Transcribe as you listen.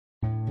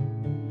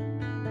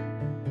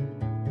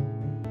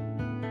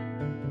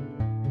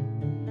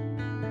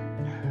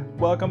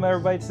Welcome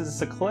everybody to the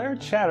Sinclair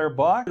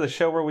Chatterbox, the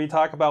show where we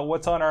talk about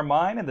what's on our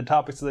mind and the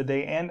topics of the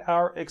day and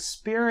our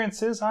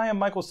experiences. I am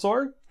Michael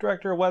Sorg,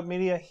 Director of Web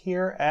Media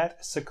here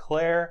at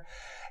Sinclair,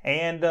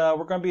 and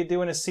we're going to be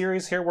doing a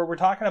series here where we're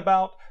talking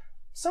about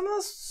some of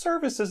the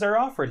services that are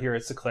offered here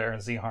at Sinclair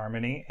and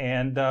Z-Harmony,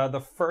 and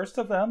the first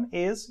of them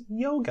is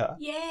yoga.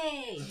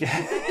 Yay!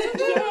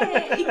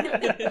 Yay!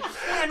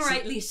 And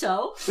rightly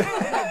so.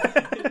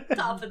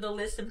 Top of the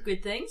list of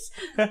good things.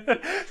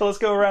 So let's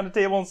go around the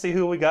table and see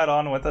who we got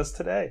on with us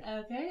today.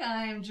 Okay,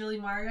 I am Julie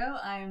Margot.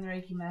 I am the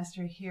Reiki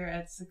Master here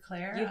at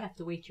Sinclair. You have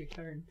to wait your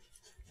turn.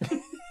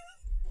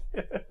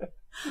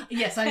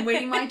 Yes, I'm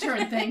waiting my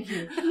turn, thank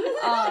you.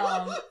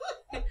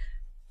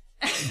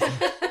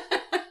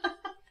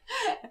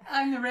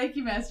 I'm the Reiki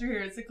Master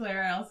here at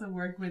Sinclair. I also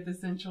work with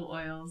essential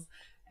oils,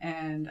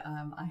 and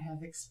I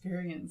have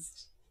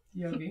experienced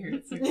yoga here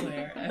at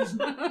Sinclair.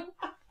 And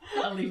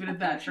I'll leave it at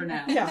that for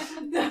now. Yeah,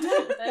 that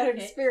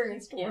Okay.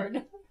 experienced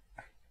word.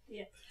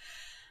 Yeah.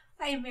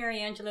 I am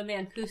Mariangela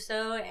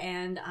Mancuso,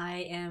 and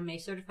I am a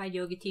certified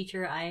yoga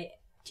teacher. I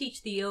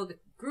teach the yoga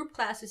group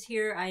classes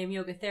here. I am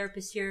yoga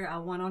therapist here,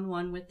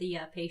 one-on-one with the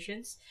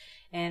patients.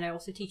 And I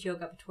also teach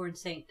yoga up at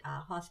Torrance St.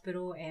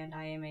 Hospital, and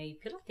I am a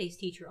Pilates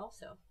teacher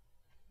also.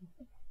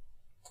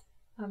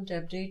 I'm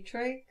Deb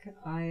Dietrich.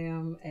 I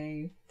am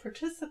a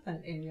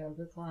participant in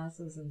yoga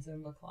classes and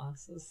Zumba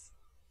classes.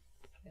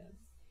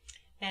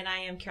 And I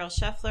am Carol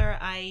Scheffler.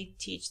 I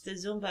teach the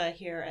Zumba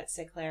here at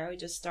Sinclair. We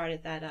just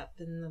started that up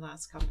in the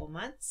last couple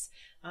months.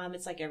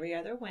 It's like every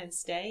other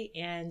Wednesday,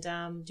 and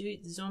do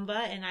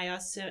Zumba. And I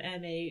also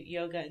am a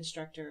yoga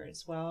instructor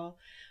as well,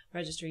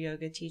 registered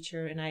yoga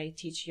teacher, and I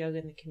teach yoga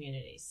in the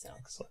community. So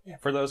excellent. Yeah,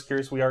 for those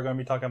curious, we are going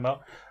to be talking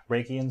about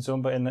Reiki and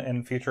Zumba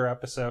in future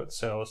episodes,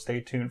 so stay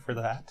tuned for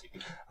that.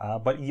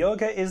 But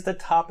yoga is the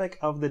topic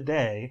of the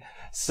day.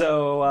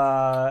 So,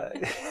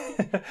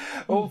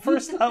 well,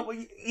 first,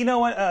 you know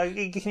what?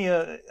 Can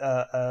you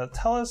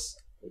tell us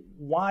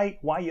why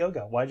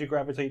yoga? Why did you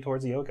gravitate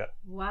towards yoga?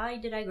 Why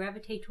did I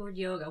gravitate toward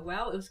yoga?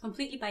 Well, it was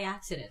completely by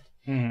accident.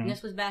 Mm-hmm. And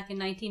this was back in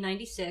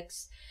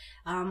 1996.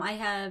 I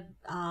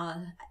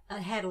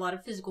had a lot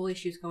of physical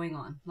issues going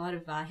on, a lot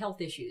of health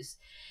issues.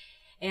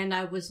 And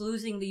I was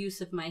losing the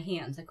use of my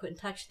hands. I couldn't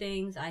touch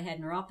things. I had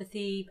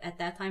neuropathy at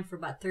that time for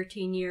about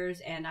 13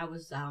 years, and I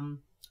was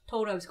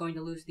told I was going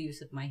to lose the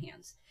use of my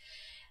hands.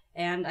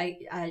 And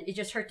it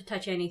just hurt to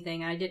touch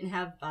anything. I didn't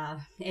have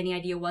any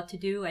idea what to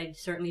do. I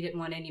certainly didn't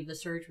want any of the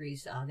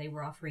surgeries they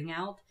were offering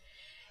out.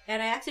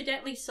 And I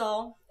accidentally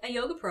saw a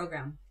yoga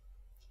program.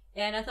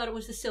 And I thought it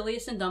was the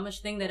silliest and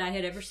dumbest thing that I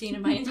had ever seen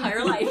in my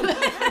entire life.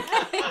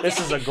 This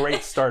is a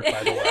great start,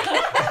 by the way.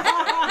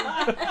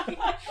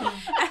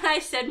 And I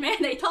said,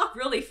 man, they talk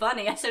really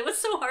funny. I said, what's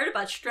so hard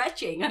about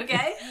stretching,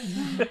 okay?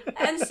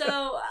 And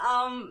so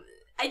I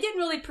didn't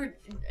really,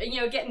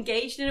 get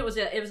engaged in it.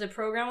 It was a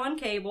program on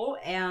cable,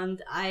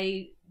 and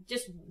I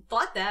just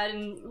thought that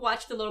and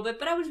watched a little bit,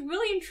 but I was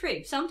really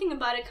intrigued. Something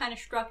about it kind of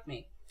struck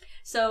me.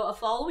 So a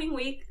following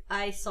week,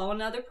 I saw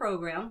another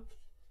program,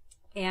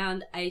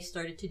 and I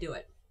started to do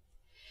it.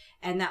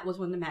 And that was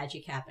when the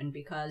magic happened,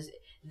 because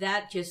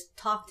that just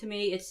talked to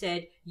me. It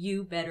said,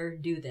 you better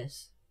do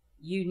this.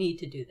 You need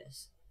to do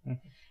this.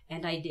 Mm-hmm.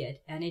 And I did.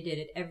 And I did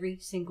it every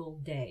single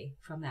day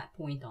from that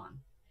point on.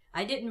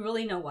 I didn't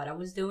really know what I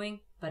was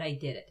doing, but I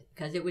did it.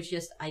 Because it was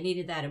just, I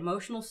needed that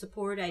emotional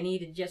support. I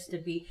needed just to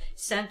be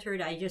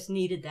centered. I just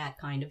needed that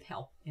kind of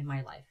help in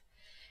my life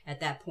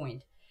at that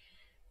point.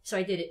 So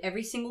I did it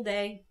every single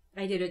day.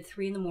 I did it at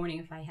 3 in the morning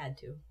if I had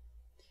to.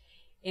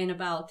 And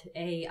about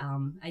a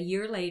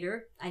year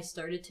later, I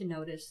started to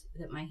notice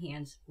that my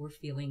hands were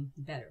feeling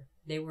better.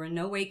 They were in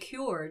no way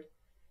cured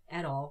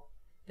at all,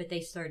 but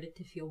they started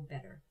to feel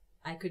better.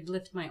 I could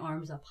lift my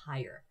arms up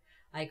higher.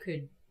 I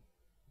could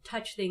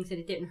touch things and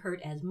it didn't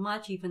hurt as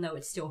much, even though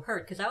it still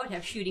hurt, because I would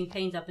have shooting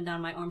pains up and down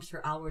my arms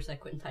for hours. I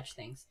couldn't touch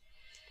things.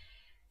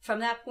 From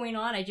that point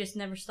on, I just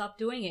never stopped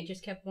doing it.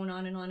 Just kept going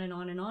on and on and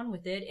on and on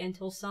with it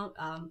until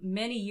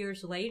many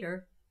years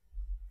later,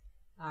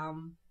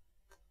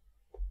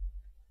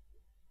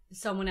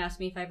 someone asked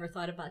me if I ever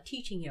thought about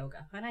teaching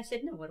yoga. And I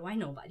said, no, what do I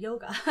know about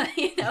yoga?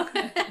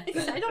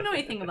 I don't know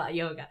anything about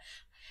yoga.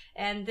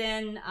 And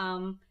then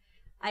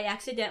I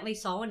accidentally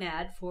saw an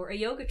ad for a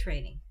yoga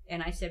training.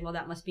 And I said, well,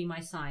 that must be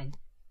my sign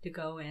to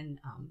go and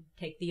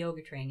take the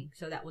yoga training.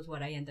 So that was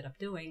what I ended up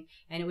doing.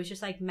 And it was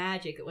just like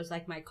magic. It was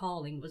like my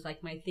calling. It was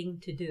like my thing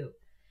to do.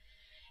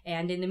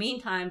 And in the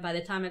meantime, by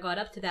the time I got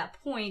up to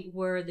that point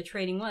where the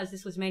training was,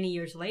 this was many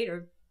years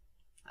later,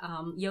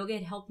 yoga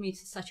had helped me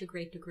to such a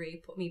great degree.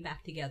 It put me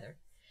back together.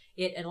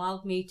 It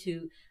allowed me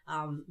to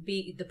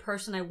be the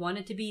person I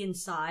wanted to be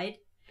inside,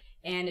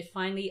 and it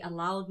finally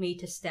allowed me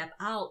to step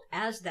out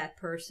as that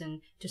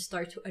person to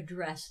start to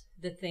address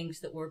the things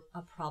that were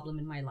a problem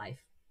in my life,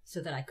 so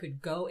that I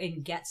could go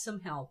and get some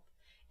help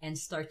and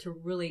start to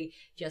really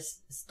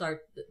just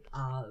start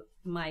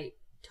my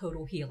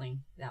total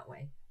healing that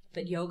way.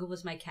 But yoga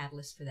was my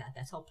catalyst for that.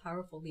 That's how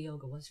powerful the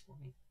yoga was for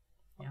me.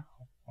 Yeah.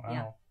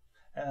 Wow.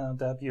 Yeah.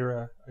 Deb,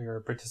 you're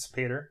a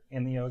participator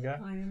in the yoga.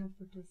 I am a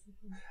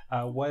participant.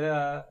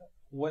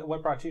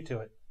 What brought you to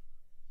it?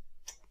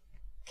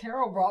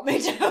 Carol brought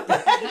me to it.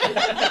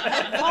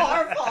 All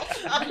her fault.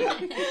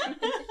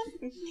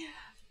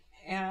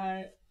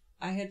 And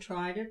I had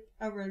tried it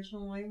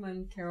originally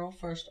when Carol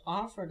first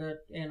offered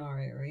it in our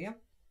area,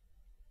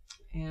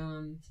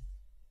 and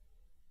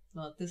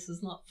thought this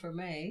is not for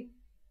me.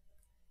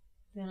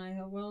 Then I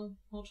thought, well,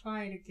 I'll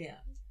try it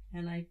again,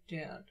 and I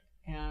did.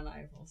 And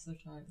I've also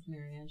tried with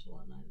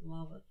Mariangela, and I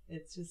love it.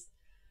 It's just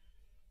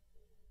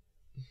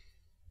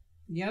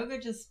yoga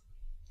just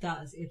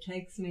does. It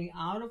takes me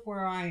out of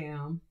where I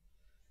am.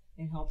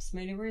 It helps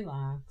me to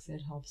relax.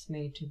 It helps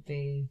me to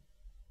be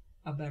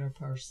a better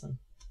person,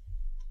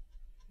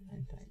 I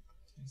think.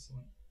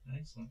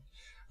 Excellent.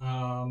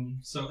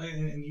 So,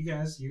 and you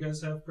guys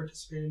have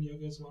participated in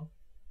yoga as well?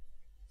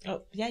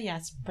 Oh,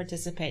 yes,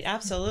 participate.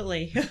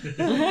 Absolutely.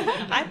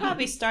 I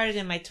probably started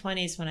in my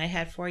 20s when I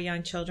had 4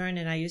 young children,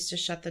 and I used to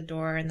shut the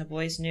door, and the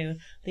boys knew,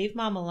 leave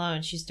mom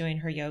alone. She's doing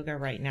her yoga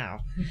right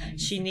now.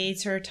 She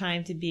needs her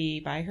time to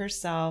be by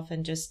herself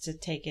and just to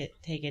take it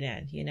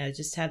in,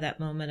 just have that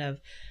moment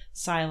of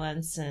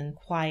silence and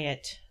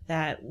quiet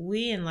that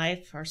we in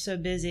life are so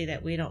busy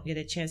that we don't get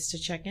a chance to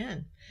check in.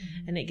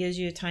 Mm-hmm. And it gives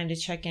you a time to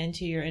check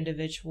into your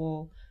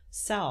individual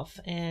self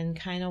and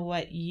kind of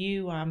what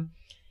you,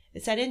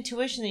 it's that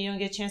intuition that you don't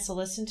get a chance to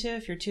listen to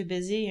if you're too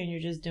busy and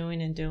you're just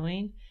doing and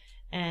doing.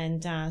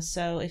 And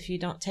so if you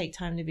don't take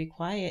time to be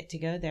quiet to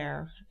go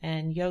there,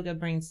 and yoga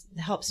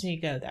helps me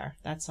go there,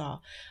 that's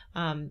all.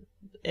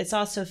 It's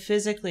also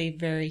physically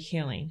very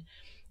healing.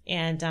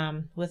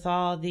 And with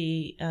all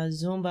the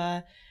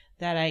Zumba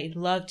that I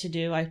love to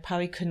do, I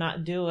probably could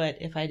not do it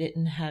if I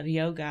didn't have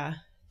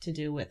yoga to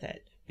do with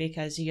it,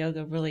 because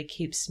yoga really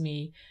keeps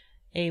me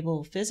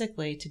able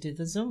physically to do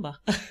the Zumba.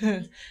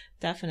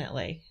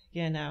 Definitely,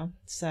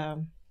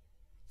 so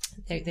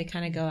they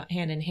kind of go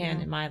hand in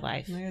hand in my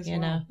life, That's well.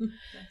 nice.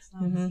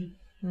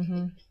 Mm-hmm.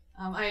 Mm-hmm.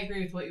 I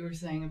agree with what you were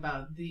saying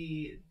about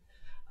the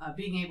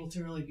being able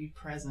to really be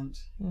present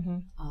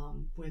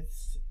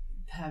with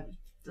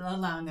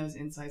allowing those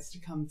insights to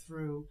come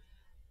through.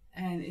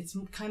 And it's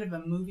kind of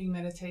a moving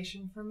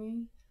meditation for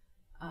me.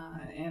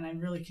 And I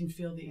really can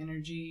feel the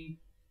energy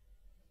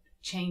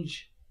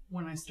change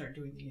when I start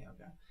doing the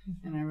yoga.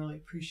 Mm-hmm. And I really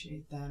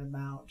appreciate that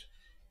about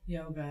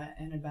yoga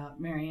and about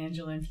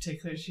Mariangela in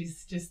particular.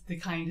 She's just the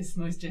kindest,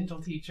 most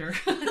gentle teacher,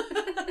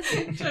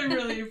 which I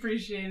really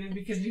appreciated,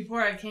 because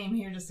before I came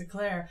here to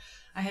Seclair,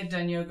 I had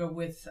done yoga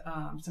with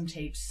some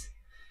tapes.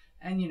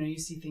 And, you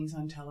see things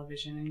on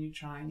television and you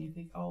try and you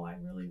think, oh, I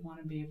really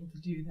want to be able to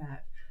do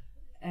that.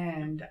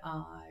 And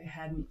I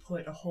hadn't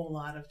put a whole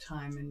lot of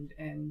time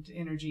and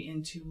energy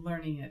into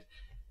learning it.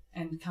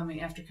 And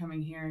after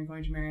coming here and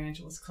going to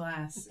Mariangela's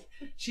class,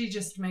 she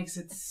just makes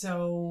it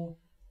so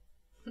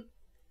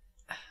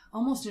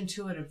almost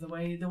intuitive. The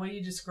way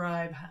you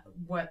describe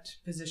what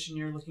position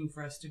you're looking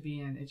for us to be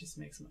in, it just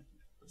makes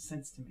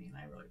sense to me, and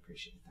I really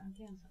appreciate that.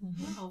 Yeah.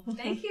 Wow.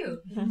 Thank you.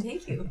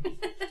 Thank you.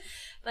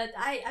 But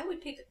I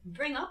would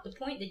bring up the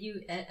point that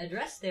you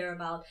addressed there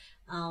about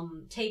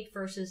tape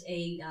versus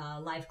a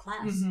live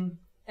class. Mm-hmm.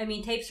 I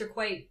mean, tapes are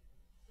quite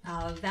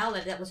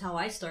valid. That was how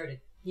I started.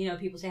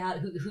 People say,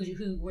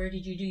 where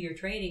did you do your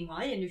training? Well,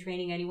 I didn't do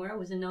training anywhere. I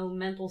was in no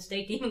mental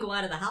state to even go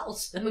out of the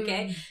house.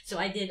 Okay. Mm. So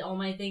I did all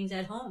my things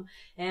at home.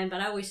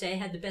 But I always say I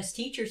had the best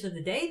teachers of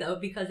the day, though,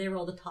 because they were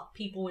all the top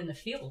people in the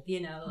field,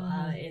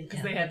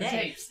 because they had the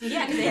tapes.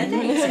 Yeah, because they had the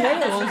tapes.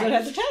 They're the ones that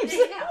had the tapes.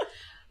 Yeah.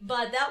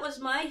 But that was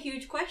my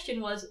huge question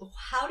was,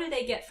 how do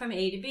they get from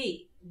A to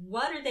B?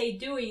 What are they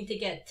doing to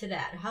get to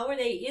that? How are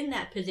they in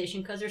that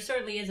position? Because there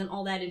certainly isn't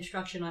all that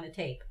instruction on a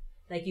tape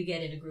like you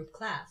get in a group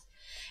class.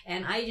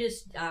 And I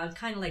just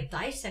kind of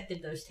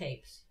dissected those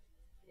tapes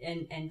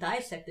and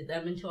dissected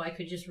them until I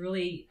could just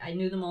I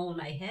knew them all in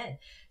my head.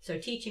 So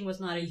teaching was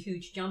not a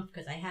huge jump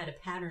because I had a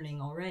patterning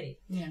already.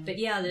 Yeah. But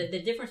yeah,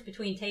 the difference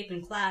between tape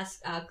and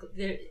class,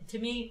 to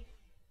me,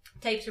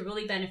 tapes are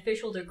really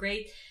beneficial. They're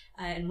great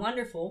and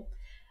wonderful,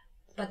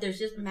 but there's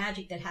just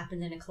magic that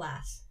happens in a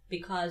class.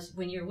 Because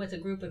when you're with a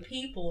group of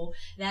people,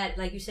 that,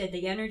 like you said,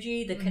 the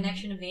energy, the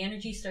connection of the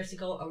energy starts to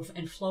go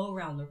and flow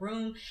around the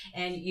room,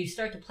 and you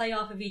start to play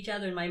off of each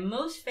other. And my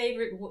most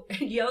favorite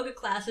yoga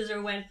classes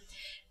are when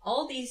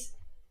all these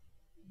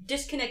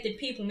disconnected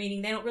people,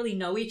 meaning they don't really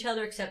know each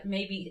other, except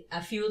maybe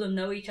a few of them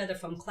know each other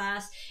from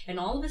class, and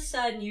all of a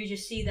sudden you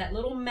just see that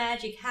little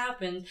magic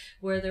happen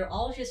where they're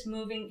all just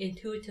moving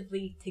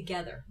intuitively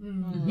together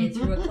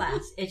through a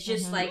class. It's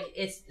just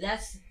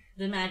that's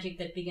the magic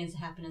that begins to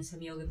happen in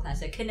some yoga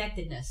class, a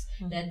connectedness,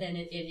 that then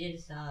it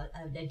is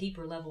a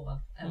deeper level of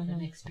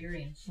an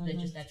experience than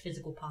just that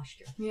physical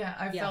posture. Yeah,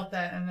 I felt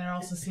that, and there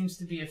also seems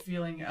to be a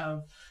feeling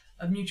of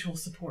mutual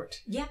support.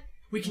 Yeah.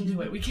 We can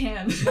do it. We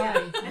can.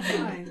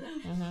 Right.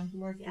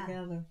 Work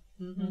together.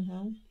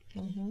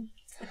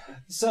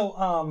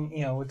 So,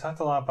 we talked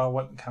a lot about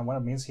what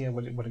it means here,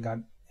 what it got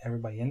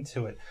everybody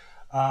into it.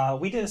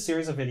 We did a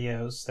series of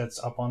videos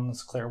that's up on the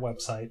Seclair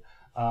website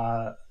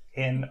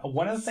And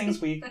one of the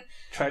things we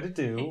tried to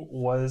do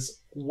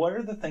was, what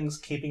are the things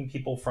keeping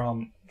people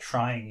from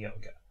trying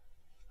yoga?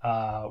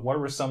 What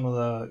were some of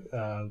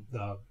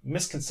the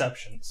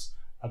misconceptions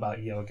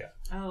about yoga?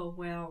 Oh,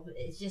 well,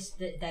 it's just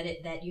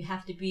that you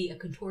have to be a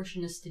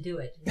contortionist to do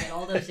it. That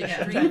all those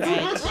extreme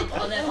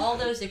all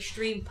those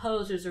extreme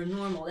poses are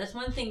normal. That's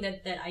one thing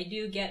that I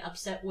do get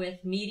upset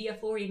with media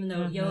for, even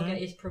though yoga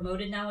is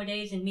promoted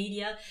nowadays in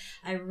media.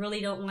 I really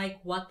don't like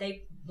what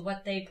they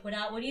put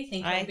out. What do you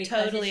think? I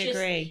totally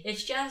agree.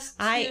 It's just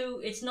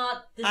it's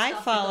not the I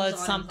stuff followed that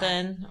goes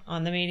something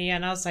on the media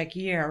and I was like,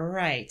 yeah,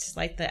 right.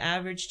 Like the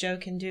average Joe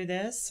can do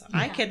this.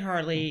 I can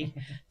hardly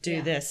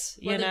do this,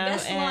 well, you know. The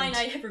best line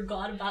I ever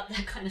got about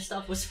that kind of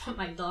stuff was from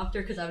my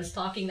doctor, because I was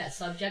talking that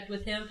subject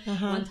with him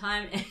one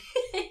time. And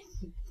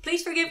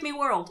please forgive me,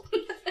 world.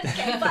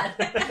 Okay, but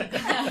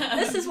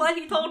this is what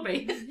he told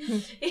me.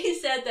 He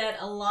said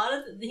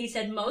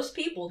that most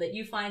people that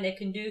you find that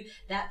can do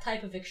that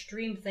type of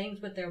extreme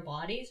things with their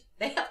bodies,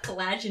 they have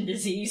collagen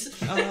disease.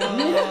 Oh, okay.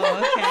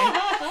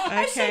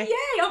 I said,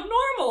 yay, I'm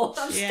normal.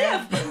 I'm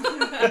stiff.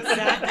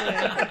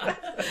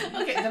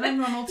 Exactly. Okay, then I'm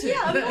normal too.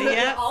 Yeah, I'm normal.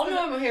 Yeah. We're all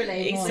normal here,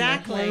 ladies.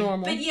 Exactly.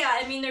 Normal. But yeah,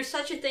 I mean, there's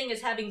such a thing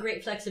as having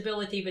great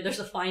flexibility, but there's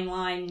a fine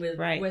line with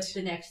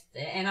the next,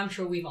 and I'm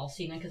sure we've all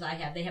seen it because I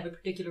have. They have a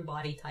particular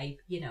body type,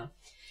 you know.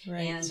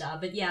 Right. And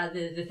but yeah,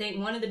 the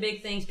thing, one of the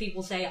big things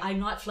people say, I'm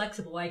not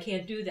flexible, I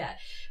can't do that.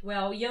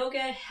 Well, yoga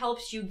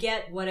helps you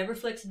get whatever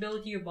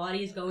flexibility your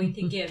body is going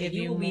to give.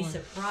 You will be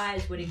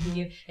surprised what it can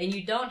give, and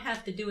you don't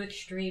have to do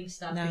extreme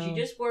stuff because you're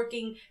just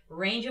working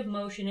range of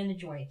motion in the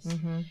joints.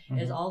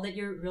 Is all that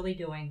you're really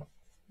doing.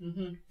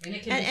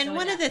 And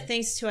one of the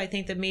things too, I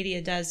think the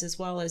media does as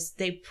well, is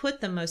they put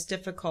the most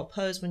difficult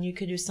pose when you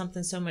could do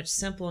something so much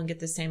simple and get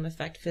the same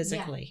effect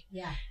physically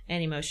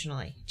and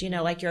emotionally. Do you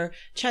know, like your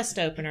chest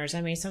openers?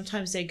 I mean,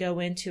 sometimes they go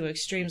into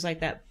extremes like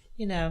that,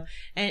 you know,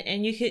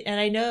 and you could, and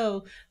I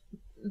know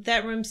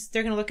that room's,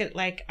 they're going to look at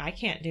like, I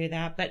can't do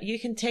that, but you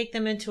can take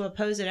them into a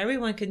pose that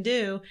everyone can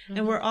do,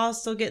 and we're all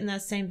still getting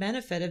that same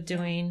benefit of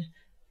doing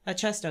a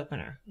chest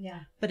opener. Yeah.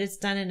 But it's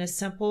done in a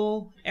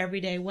simple,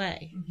 everyday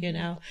way, you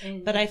know.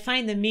 But I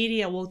find the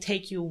media will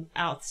take you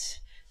out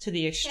to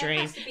the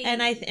extreme.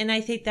 And I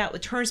think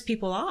that turns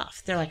people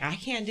off. They're like, I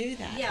can't do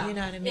that. Yeah. You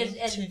know what I mean?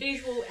 As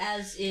visual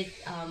as it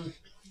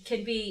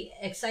can be,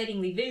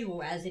 excitingly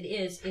visual as it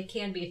is, it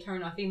can be a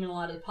turn off. Even a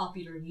lot of the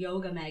popular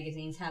yoga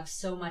magazines have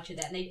so much of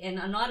that. And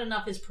not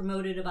enough is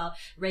promoted about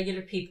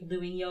regular people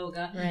doing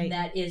yoga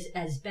that is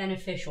as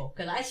beneficial.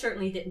 Because I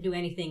certainly didn't do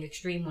anything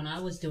extreme when I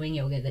was doing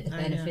yoga that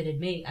benefited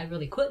me. I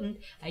really couldn't.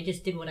 I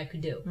just did what I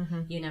could do,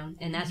 you know,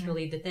 and that's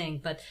really the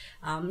thing. But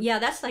yeah,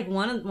 that's like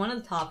one of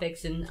the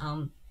topics.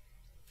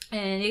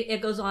 And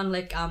it goes on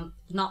like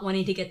not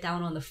wanting to get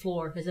down on the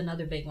floor is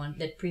another big one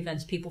that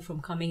prevents people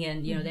from coming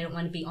in. You know, they don't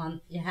want to be on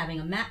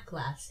having a mat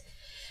class.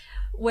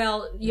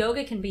 Well,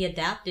 yoga can be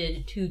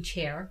adapted to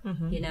chair,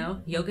 you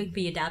know. Yoga can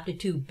be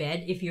adapted to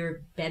bed. If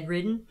you're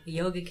bedridden,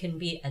 yoga can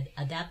be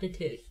adapted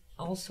to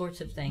all sorts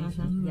of things.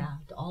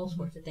 All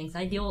sorts of things.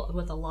 I deal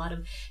with a lot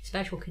of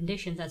special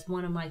conditions. That's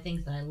one of my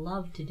things that I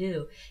love to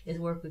do, is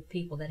work with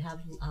people that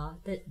have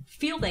that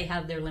feel they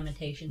have their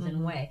limitations in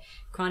a way,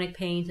 chronic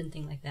pains and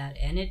things like that.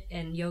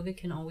 And yoga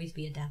can always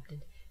be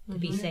adapted to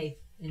be safe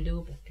and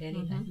doable to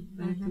anything.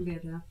 And it can be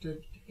adapted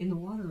in the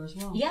water as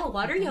well. Yeah,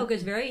 water yoga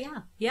is very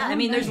I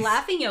mean, there's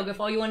laughing yoga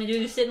if all you want to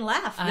do is sit and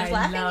laugh. There's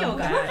laughing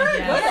yoga.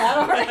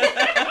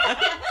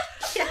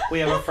 We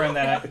have a friend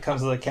that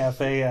comes to the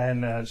cafe,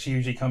 and she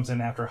usually comes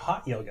in after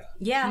hot yoga.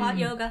 Yeah, hot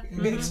yoga.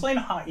 Explain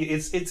hot.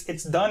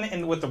 It's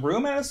done with the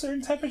room at a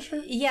certain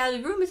temperature. Yeah,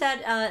 the room is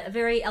at a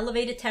very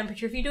elevated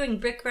temperature. If you're doing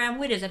Bikram,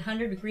 what is it,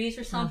 100 degrees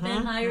or something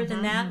higher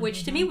than that?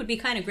 Which to me would be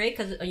kind of great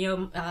because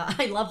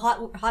I love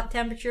hot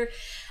temperature.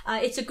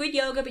 It's a good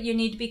yoga, but you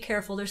need to be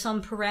careful. There's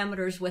some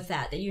parameters with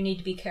that you need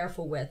to be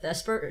careful with.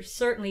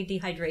 Certainly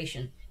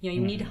dehydration. You know,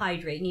 you need to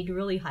hydrate. You need to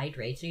really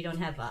hydrate so you don't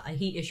have a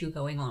heat issue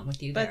going on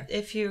with you there. But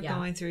if you're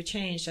going through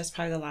change, that's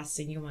probably the last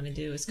thing you want to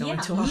do is go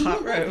into a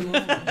hot room.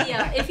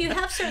 If you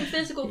have certain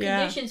physical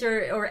conditions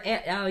or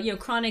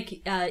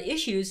chronic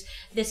issues,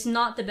 that's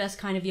not the best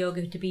kind of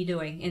yoga to be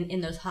doing in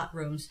those hot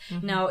rooms.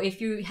 Now,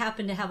 if you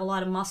happen to have a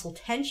lot of muscle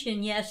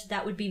tension, yes,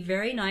 that would be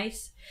very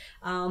nice.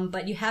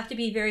 But you have to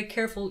be very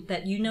careful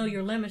that you know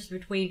your limits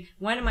between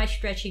when am I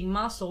stretching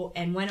muscle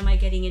and when am I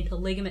getting into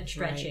ligament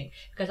stretching.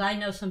 Because I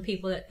know some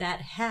people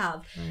that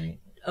have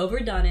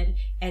overdone it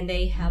and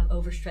they have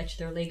overstretched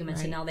their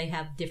ligaments and now they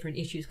have different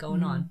issues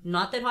going on.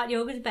 Not that hot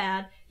yoga is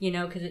bad, you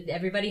know, because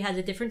everybody has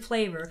a different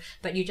flavor,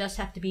 but you just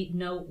have to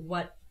know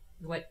what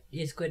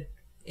is good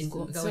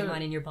going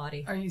on in your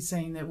body. Are you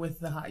saying that with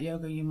the hot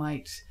yoga you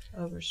might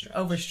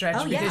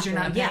overstretch because you're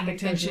not paying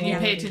attention? You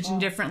pay attention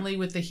differently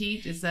with the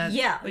heat? Is that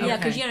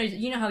because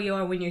you know how you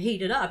are when you're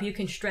heated up. You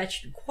can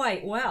stretch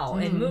quite well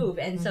and move,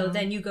 and so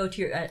then you go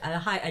to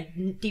a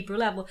deeper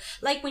level,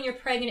 like when you're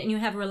pregnant and you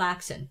have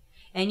relaxin'.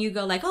 And you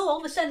go like, oh, all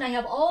of a sudden I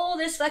have all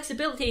this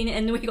flexibility,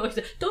 and we go, don't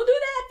do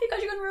that,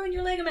 because you're going to ruin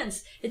your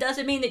ligaments. It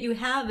doesn't mean that you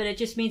have it. It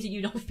just means that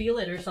you don't feel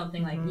it or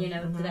something like,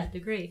 to that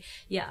degree.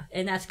 Yeah.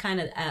 And that's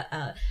kind of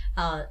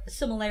a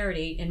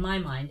similarity in my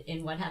mind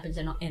in what happens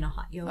in a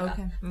hot yoga.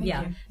 Okay.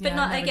 Yeah. But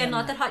not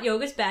that hot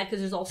yoga is bad, because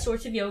there's all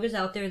sorts of yogas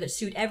out there that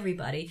suit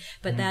everybody.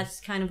 But that's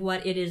kind of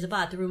what it is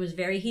about. The room is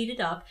very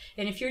heated up.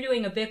 And if you're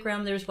doing a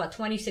Bikram, there's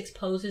 26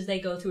 poses they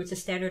go through. It's a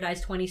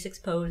standardized 26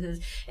 poses.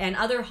 And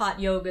other hot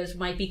yogas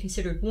might be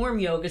considered warm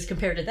yogas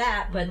compared to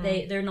that, but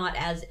they're not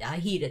as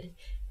heated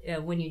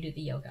when you do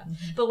the yoga.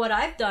 But what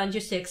I've done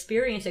just to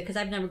experience it, because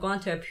I've never gone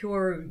to a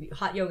pure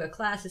hot yoga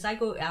class, is I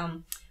go,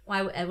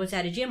 when I was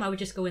at a gym, I would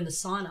just go in the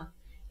sauna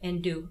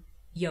and do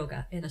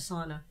yoga in a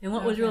sauna. And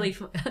what was really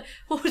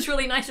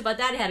nice about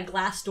that, it had a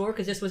glass door,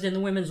 because this was in the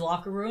women's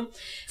locker room.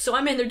 So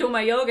I'm in there doing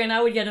my yoga, and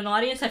I would get an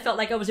audience. I felt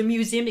like I was a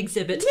museum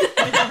exhibit.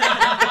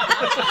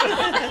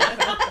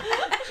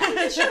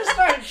 It sure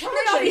started charging.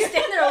 They'd be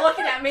standing there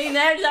looking at me, and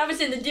I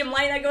was in the dim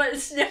light, and I go,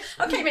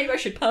 okay, maybe I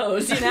should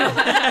pose,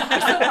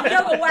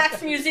 Yoga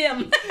wax museum.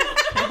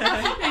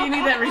 You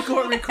need that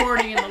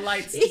recording and the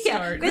lights to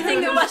start. Good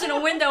thing there wasn't a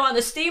window on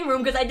the steam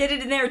room, because I did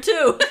it in there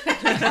too.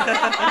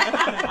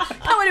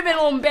 That would have been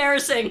a little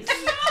embarrassing.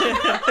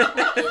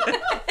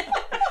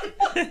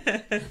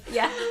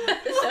 Yeah.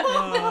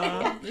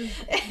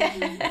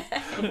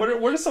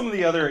 What are some of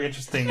the other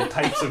interesting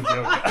types of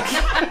yoga?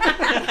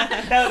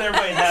 Now that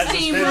everybody has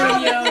Steam this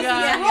room vision.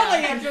 yoga.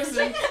 Really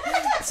interesting.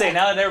 Say,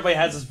 now that everybody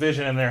has this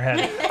vision in their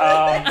head.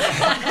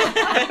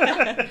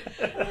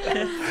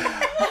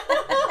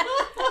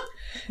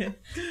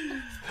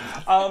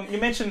 I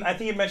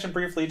think you mentioned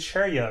briefly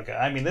chair yoga.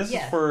 I mean, this is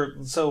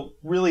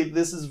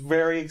this is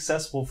very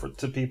accessible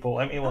to people.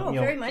 I mean,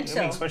 very much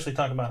so. Especially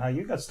talking about how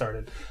you got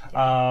started.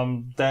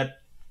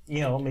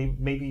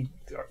 Maybe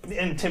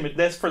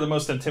that's for the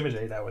most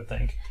intimidated, I would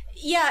think.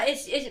 Yeah,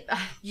 it's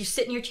you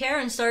sit in your chair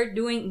and start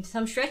doing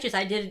some stretches.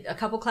 I did a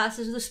couple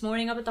classes this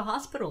morning up at the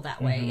hospital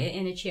that way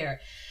in a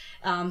chair.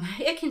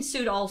 It can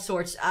suit all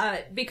sorts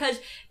because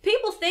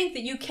people think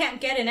that you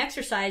can't get an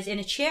exercise in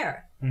a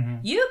chair.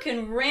 You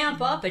can ramp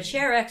up a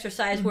chair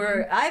exercise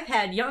where I've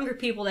had younger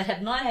people that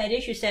have not had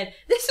issues said,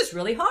 this is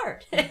really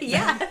hard.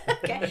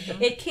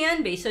 It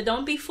can be. So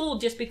don't be fooled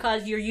just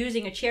because you're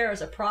using a chair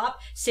as a prop,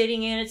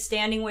 sitting in it,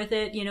 standing with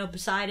it,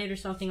 beside it or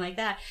something like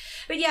that.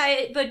 But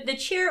but the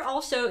chair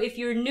also, if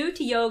you're new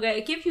to yoga,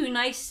 it gives you a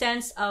nice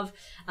sense of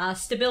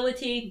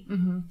stability,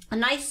 a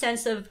nice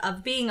sense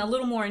of being a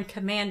little more in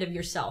command of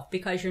yourself,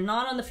 because you're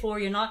not on the floor,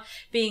 you're not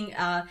being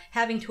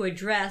having to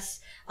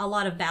address a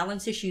lot of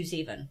balance issues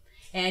even.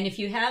 And if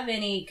you have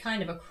any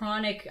kind of a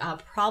chronic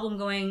problem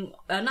going,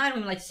 not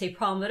even like to say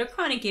problem, but a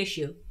chronic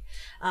issue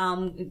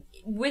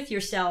with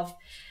yourself,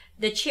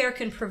 the chair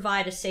can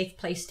provide a safe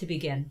place to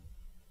begin.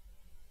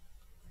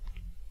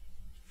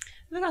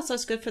 And also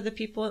it's good for the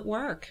people at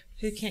work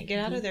who can't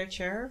get out of their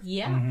chair.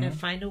 Yeah. And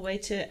find a way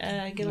to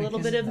get a little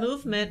bit of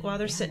movement while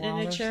they're sitting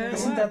in a chair.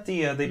 Isn't that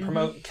they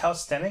promote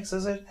calisthenics,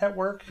 is it, at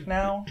work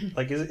now?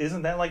 Like,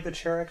 isn't that like the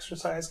chair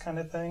exercise kind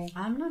of thing?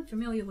 I'm not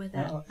familiar with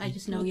that. I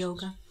just know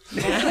yoga.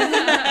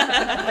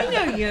 I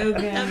know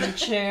yoga in the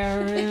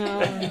chair,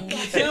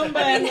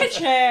 Zumba in the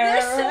chair.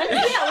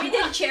 We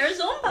did chair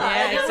Zumba.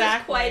 Yeah, it was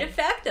exactly. quite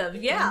effective.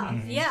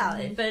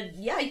 But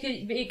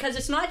because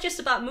it's not just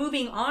about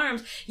moving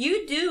arms.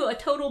 You do a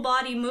total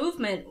body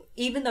movement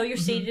even though you're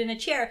seated in a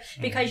chair,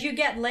 because you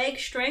get leg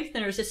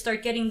strengtheners that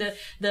start getting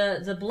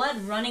the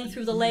blood running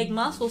through the leg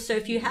muscles. So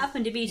if you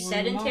happen to be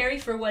sedentary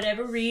for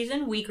whatever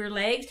reason, weaker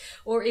legs,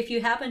 or if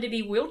you happen to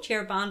be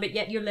wheelchair bound but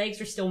yet your legs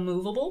are still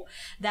movable,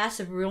 that's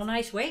a real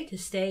nice way to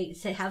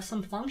have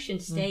some function,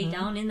 stay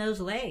down in those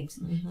legs,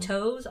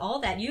 toes, all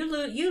that. You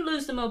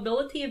lose the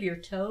mobility of your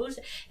toes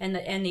and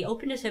the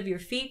openness of your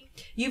feet.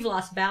 You've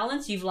lost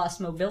balance, you've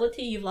lost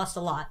mobility, you've lost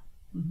a lot.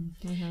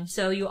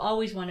 So you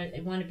always want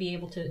to be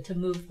able to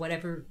move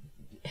whatever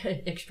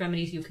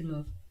extremities you can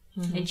move.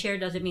 And chair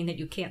doesn't mean that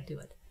you can't do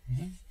it.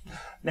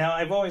 Now,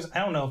 I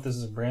don't know if this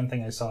is a brand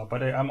thing I saw,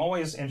 but I'm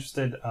always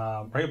interested,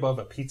 right above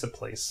a pizza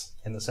place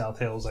in the South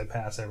Hills I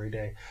pass every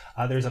day,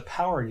 there's a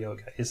power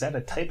yoga. Is that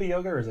a type of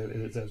yoga, or is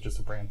that just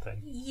a brand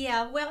thing?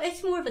 Yeah, well,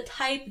 it's more of a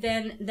type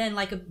than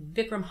like a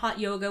Bikram hot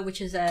yoga, which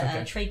is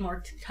a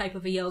trademarked type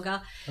of a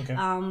yoga.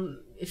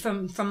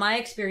 From my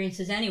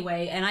experiences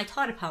anyway, and I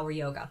taught a power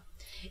yoga.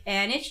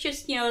 And it's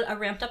just, a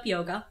ramped up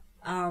yoga.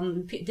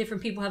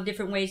 Different people have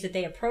different ways that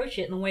they approach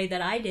it, and the way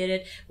that I did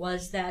it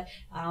was that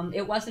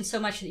it wasn't so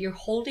much that you're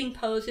holding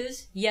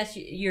poses. Yes,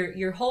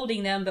 you're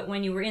holding them, but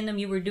when you were in them,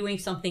 you were doing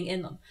something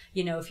in them.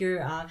 If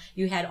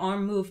you had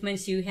arm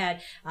movements, you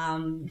had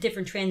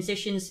different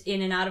transitions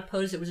in and out of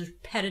poses. It was a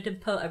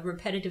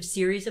repetitive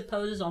series of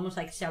poses, almost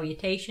like a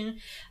salutation,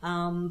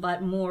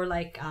 but more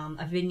like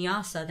a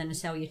vinyasa than a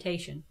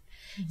salutation.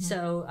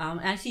 So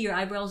I see your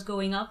eyebrows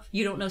going up.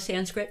 You don't know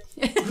Sanskrit.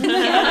 Well,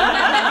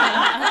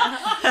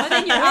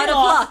 then you're out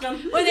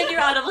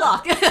of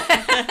luck.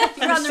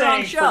 You're on the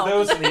wrong show. For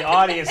those in the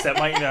audience that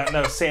might not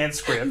know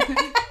Sanskrit,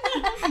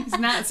 He's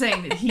not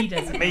saying that he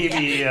doesn't.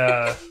 Maybe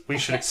we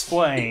should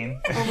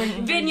explain.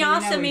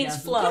 Vinyasa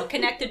means flow.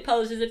 Connected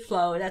poses that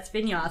flow. That's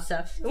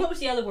vinyasa. What was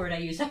the other word I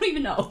used? I don't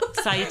even know.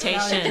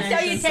 Salutation.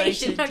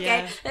 Salutation. Okay.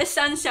 Yeah. The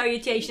sun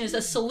salutation is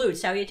a salute.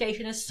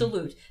 Salutation is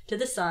salute to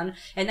the sun,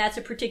 and that's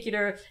a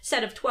particular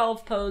set of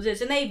 12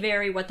 poses, and they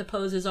vary what the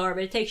poses are,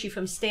 but it takes you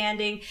from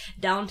standing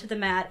down to the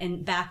mat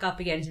and back up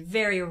again. It's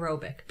very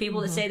aerobic.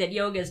 People that say that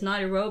yoga is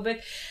not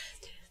aerobic,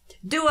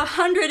 do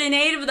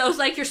 108 of those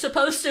like you're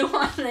supposed to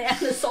on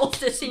the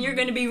solstice, and you're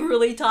going to be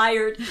really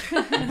tired.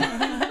 You're going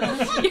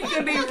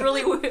to be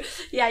really,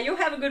 yeah, you'll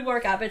have a good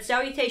workout, but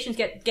salutations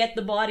get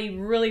the body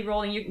really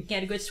rolling. You can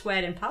get a good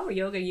sweat, and power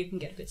yoga you can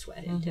get a good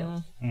sweat in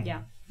too.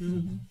 Yeah.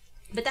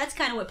 But that's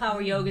kind of what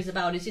power yoga is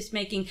about, is just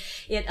making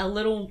it a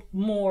little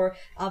more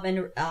of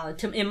an,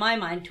 in my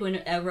mind, to an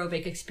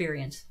aerobic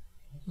experience.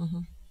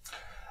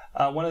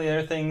 One of the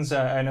other things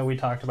I know we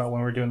talked about when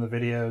we were doing the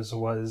videos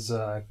was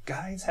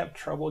guys have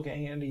trouble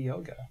getting into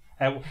yoga.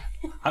 And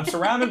I'm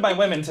surrounded by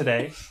women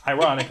today,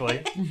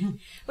 ironically.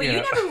 Well,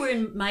 you never were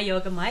in my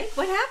yoga, Mike.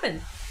 What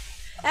happened?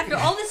 After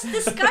all this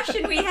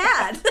discussion we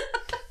had.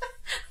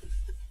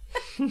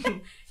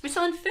 It's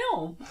on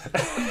film.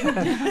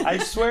 I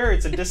swear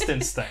it's a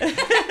distance thing.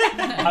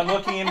 I'm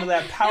looking into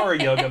that power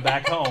yoga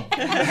back home.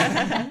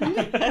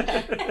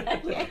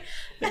 Okay.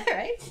 All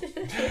right.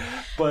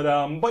 But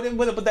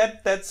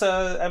that's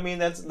I mean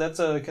that's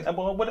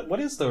well, what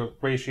is the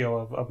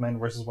ratio of men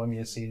versus women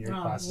you see in your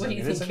classes? What do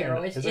you think,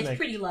 Carol? It's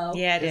pretty low.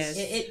 Yeah, it is.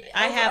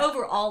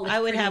 Overall, it's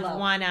I would have low.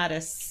 1 out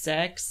of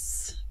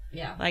 6.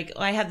 Yeah. Like,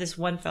 I have this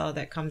one fellow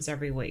that comes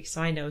every week, so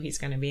I know he's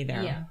going to be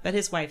there. Yeah. But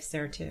his wife's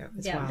there too,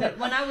 as well. But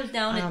when I was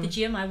down at the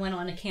gym, I went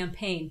on a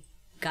campaign.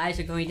 Guys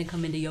are going to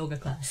come into yoga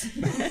class.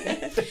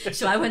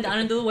 So I went down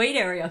into the weight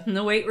area, in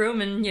the weight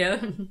room, and,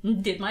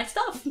 did my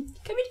stuff. Come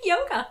into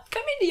yoga.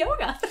 Come into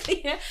yoga.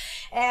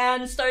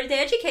 And started to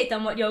educate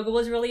them what yoga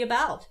was really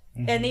about.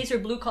 And these are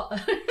blue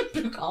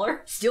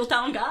collar, steel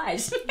town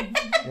guys.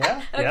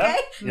 Yeah. Okay.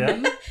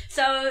 Yeah.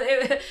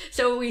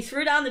 So we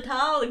threw down the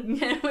towel and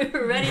we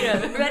were ready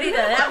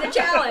to have the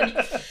challenge.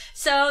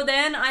 So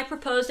then I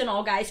proposed an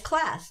all guys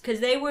class because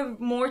they were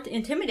more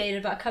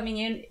intimidated about coming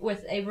in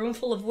with a room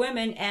full of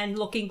women and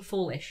looking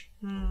foolish.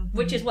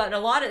 Which is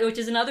which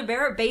is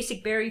another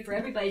basic barrier for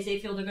everybody. Is they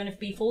feel they're going to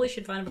be foolish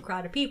in front of a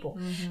crowd of people.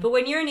 But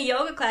when you're in a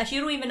yoga class,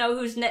 you don't even know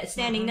who's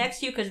standing next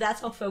to you because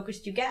that's how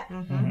focused you get.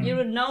 You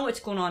don't know what's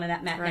going on in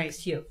that mat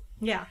next to you.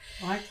 Yeah.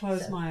 I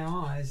close my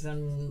eyes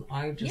and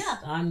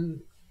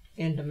I'm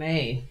into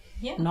me.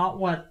 Yeah. Not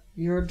what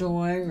you're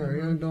doing or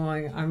you're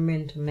doing. I'm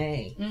into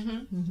me.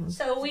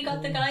 So we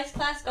got the guys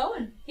class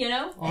going,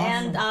 Awesome.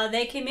 and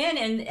they came in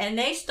and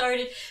they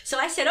started. So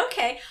I said,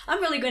 okay,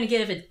 I'm really going to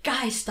give it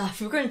guy stuff.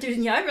 We're going to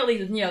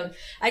do,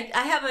 I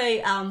have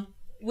a,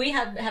 we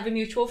have a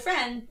mutual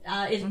friend,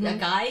 is a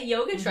guy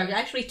yoga instructor,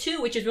 actually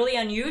 2, which is really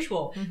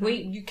unusual.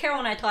 Carol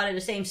and I taught at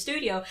the same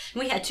studio,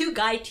 and we had 2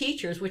 guy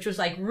teachers, which was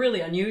like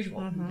really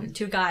unusual.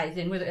 2 guys,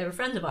 and they were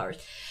friends of ours.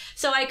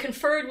 So I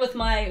conferred with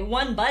my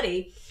one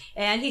buddy,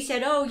 and he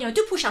said,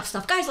 do push-up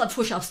stuff. Guys love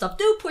push-up stuff.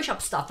 Do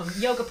push-up stuff,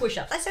 yoga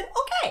push-ups. I said,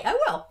 okay, I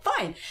will.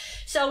 Fine.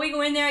 So we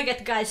go in there, I get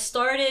the guys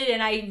started,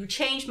 and I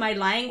changed my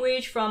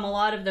language from a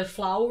lot of the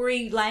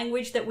flowery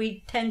language that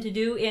we tend to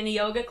do in a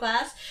yoga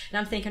class. And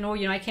I'm thinking,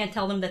 I can't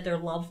tell them that they're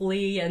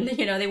lovely and,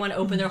 they want to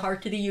open their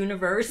heart to the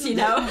universe,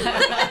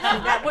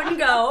 That wouldn't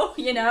go,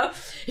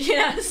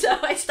 So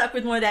I stuck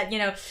with more of that,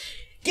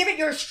 give it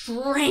your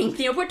strength,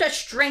 put that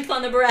strength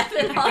on the breath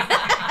and all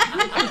that.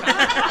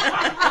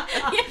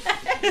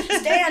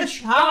 Stand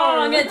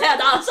strong in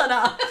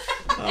Tadasana.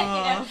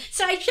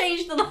 So I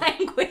changed the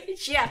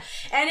language,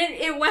 and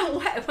it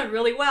went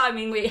really well. I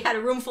mean, we had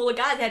a room full of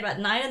guys. I had about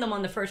 9 of them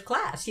on the first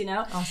class,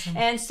 Awesome.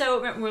 And so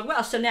it went really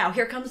well. So now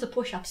here comes the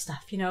push-up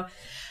stuff,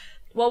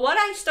 Well, what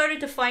I started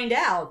to find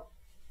out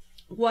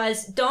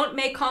was don't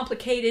make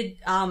complicated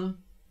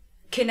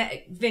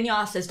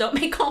vinyasas. Don't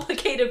make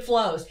complicated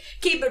flows.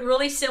 Keep it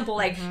really simple.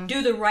 Like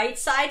do the right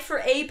side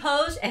for a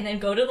pose and then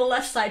go to the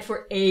left side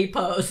for a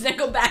pose. Then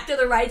go back to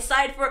the right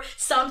side for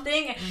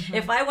something.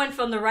 If I went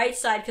from the right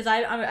side, because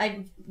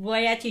I the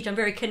way I teach, I'm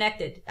very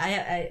connected.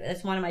 I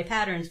that's one of my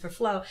patterns for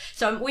flow.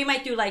 So we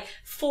might do like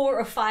 4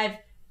 or 5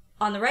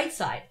 on the right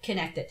side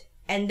connected.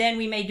 And then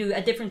we may do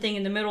a different thing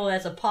in the middle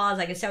as a pause,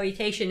 like a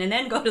salutation, and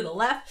then go to the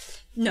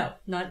left. No,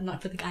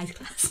 not for the guys'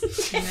 class.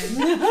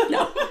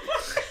 No.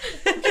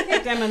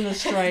 Keep them in the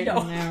straight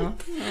and narrow.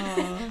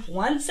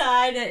 One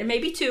side,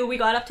 maybe 2. We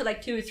got up to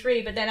like 2 or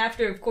 3, but then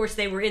after, of course,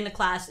 they were in the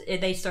class,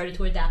 they started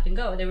to adapt and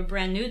go. They were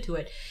brand new to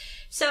it.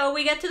 So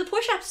we get to the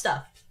push-up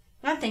stuff.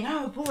 I'm thinking,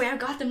 oh boy, I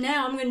got them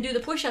now. I'm going to do the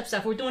push-up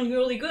stuff. We're doing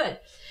really good.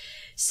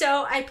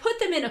 So I put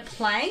them in a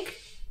plank,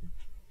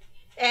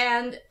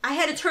 and I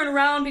had to turn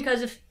around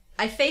because if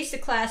I faced the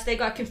class, they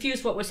got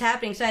confused what was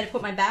happening, so I had to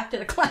put my back to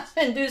the class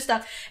and do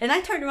stuff. And I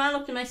turned around,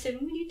 looked at them, and I said,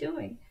 what are you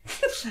doing?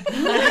 what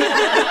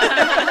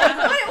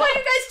are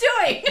you guys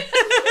doing?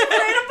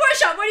 We're in a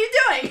push-up. What are you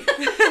doing?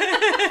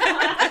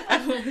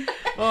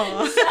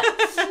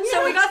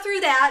 So we got through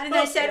that, and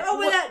I said, oh,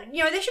 well, that,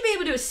 you know, they should be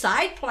able to do a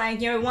side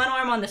plank, you know, one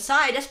arm on the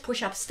side, that's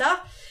push-up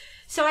stuff.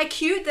 So I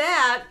cued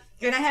that,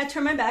 and I had to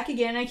turn my back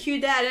again, and I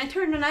cued that, and I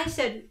turned and I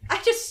said,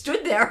 I just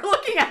stood there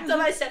looking at them,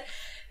 I said,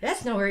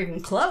 that's nowhere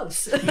even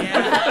close.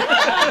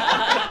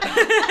 Yeah.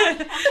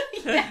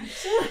 Yeah.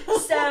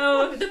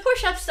 So the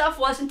push-up stuff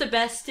wasn't the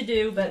best to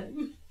do, but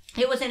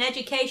it was an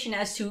education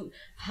as to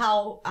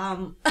how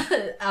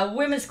a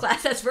women's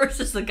class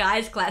versus the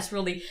guys' class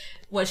really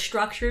was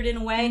structured in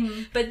a way.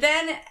 Mm-hmm. But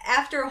then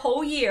after a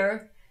whole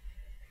year,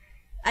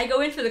 I go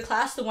in for the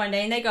class the one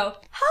day and they go,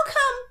 how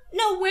come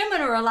no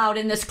women are allowed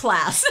in this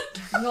class?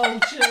 No, Jay.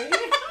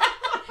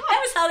 That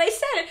was how they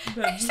said it.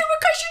 I said,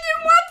 because you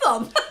didn't want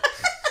them.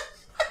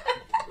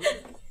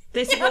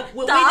 They said, well,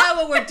 we know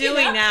what we're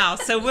doing now,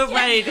 so we're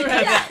ready to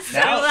come back.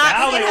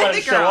 Now they want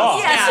to show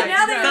off. Yeah, so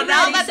now they're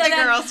ready. Let the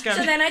girls come.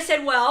 So then I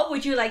said, well,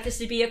 would you like this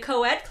to be a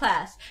co-ed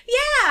class?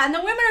 Yeah, and the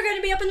women are going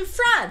to be up in the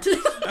front.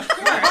 Of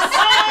course.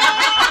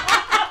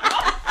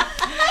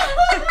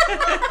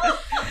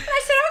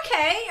 I said,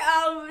 okay.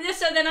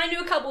 So then I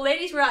knew a couple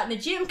ladies were out in the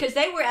gym because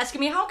they were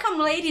asking me, how come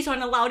ladies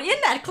aren't allowed in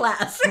that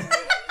class?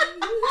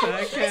 Okay.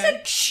 I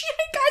said, shh, you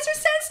guys are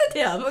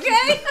sensitive,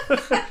 okay?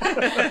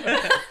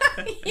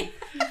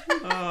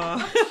 Oh.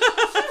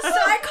 So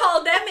I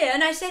called them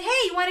in. I said,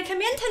 hey, you want to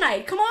come in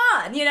tonight? Come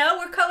on. You know,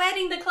 we're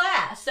co-eding the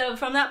class. So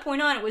from that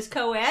point on, it was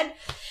co-ed.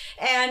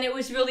 And it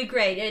was really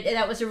great.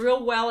 That was a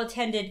real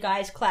well-attended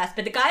guys' class.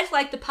 But the guys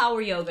liked the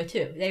power yoga,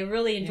 too. They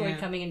really enjoyed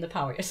coming into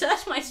power yoga. So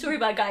that's my story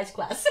about guys'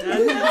 class.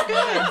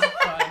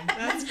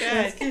 That's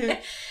good.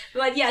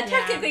 But yeah,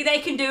 technically they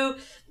can do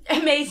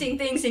amazing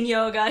things in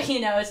yoga. You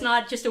know, it's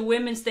not just a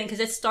women's thing because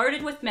it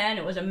started with men.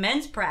 It was a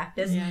men's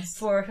practice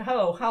for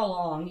how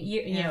long?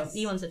 You know,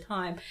 eons of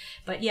time.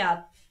 But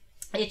yeah,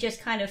 it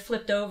just kind of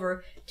flipped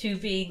over to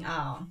being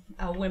a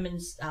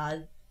women's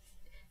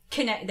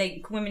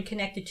women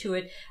connected to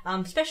it,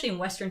 especially in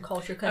Western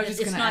culture, because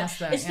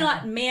it's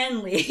not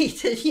manly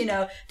to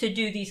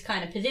do these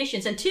kind of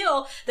positions.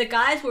 Until the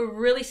guys were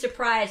really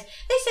surprised.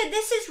 They said,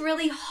 "This is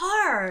really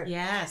hard."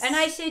 Yes. And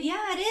I said,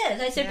 "Yeah, it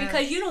is." I said,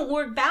 because you don't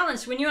work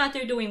balance when you're out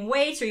there doing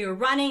weights or you're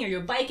running or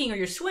you're biking or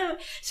you're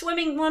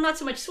swimming. Well, not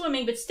so much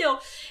swimming, but still.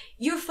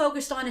 You're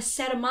focused on a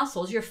set of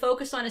muscles. You're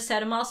focused on a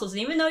set of muscles.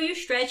 And even though you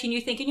stretch and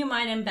you think in your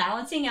mind, I'm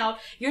balancing out,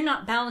 you're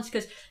not balanced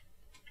because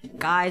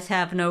guys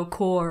have no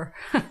core.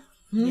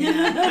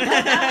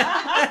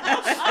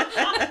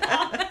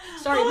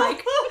 Sorry,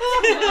 Mike.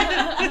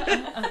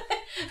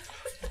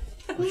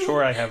 I'm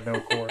sure I have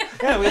no core.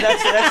 Yeah, I mean,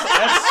 that's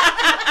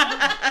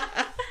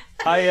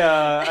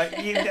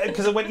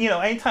because when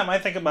anytime I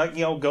think about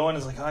going,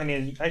 it's like, oh,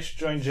 I should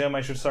join gym.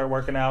 I should start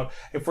working out.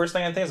 The first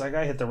thing I think is I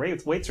gotta hit the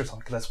weights or something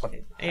because that's what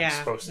I'm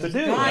supposed to do.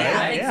 Yeah,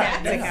 right?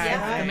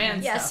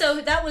 Exactly. Yeah.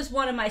 So that was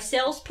one of my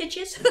sales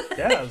pitches.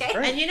 Yeah, that's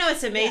great. And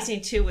it's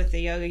amazing too with the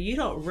yoga. You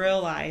don't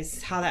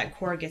realize how that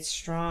core gets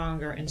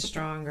stronger and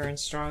stronger and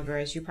stronger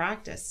as you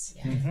practice.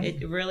 Yeah. Mm-hmm.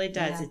 It really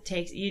does. Yeah. It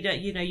takes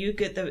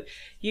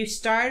you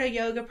start a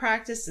yoga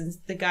practice and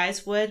the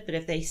guys would, but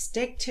if they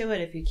stick to it,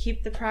 if you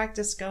keep the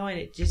practice going,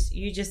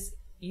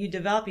 you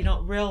develop. You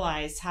don't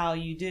realize how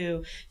you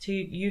do. So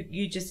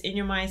you just in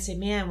your mind say,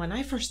 man, when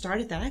I first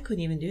started that, I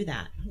couldn't even do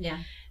that. Yeah.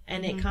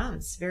 And it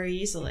comes very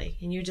easily,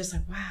 and you're just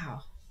like,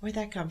 wow, where'd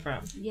that come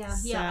from? Yeah.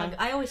 So, yeah.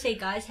 I always say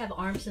guys have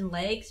arms and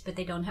legs, but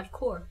they don't have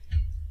core.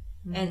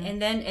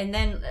 Mm-hmm. And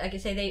then like I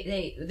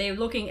say, they're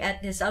looking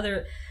at this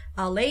other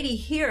lady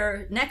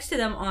here next to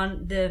them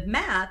on the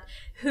mat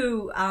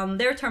who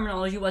their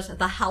terminology was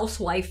the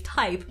housewife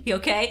type,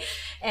 okay?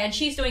 And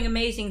she's doing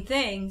amazing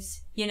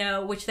things,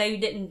 which they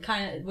didn't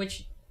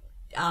which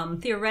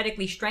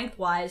theoretically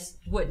strength-wise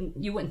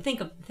you wouldn't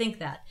think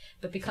that,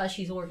 but because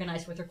she's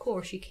organized with her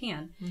core, she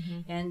can. Mm-hmm.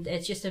 And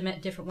it's just a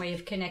different way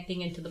of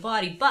connecting into the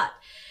body. But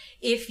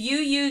if you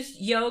use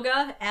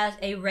yoga as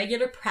a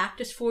regular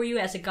practice for you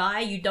as a guy,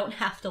 you don't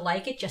have to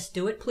like it. Just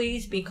do it,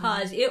 please,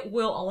 because it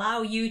will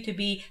allow you to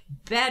be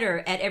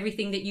better at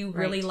everything that you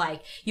really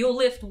like. You'll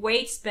lift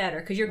weights better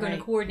because you're going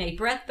to coordinate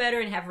breath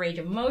better and have range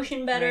of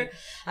motion better.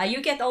 Right.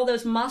 You get all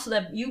those muscles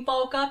that you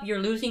bulk up,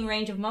 you're losing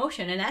range of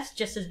motion, and that's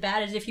just as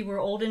bad as if you were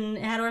old and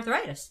had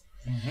arthritis.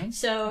 Mm-hmm.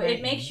 So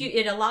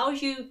it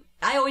allows you.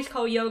 I always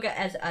call yoga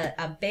as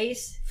a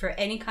base for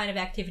any kind of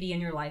activity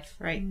in your life.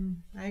 Right.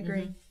 I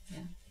agree. Mm-hmm.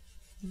 Yeah.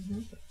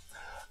 Mm-hmm.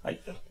 I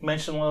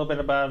mentioned a little bit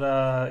about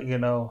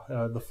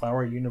the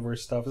flower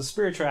universe stuff, the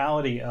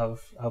spirituality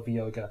of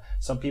yoga.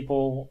 Some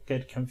people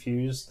get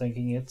confused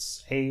thinking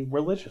it's a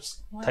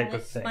religious type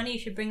of thing. It's funny you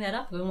should bring that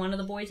up. One of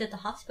the boys at the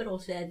hospital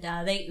said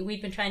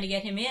we'd been trying to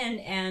get him in,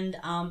 and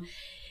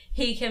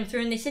he came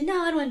through and they said,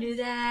 no, I don't want to do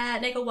that.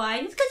 And I go, why?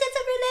 It's because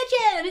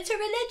it's a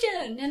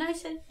religion. And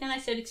I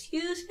said,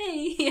 excuse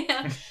me.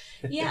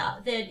 Yeah,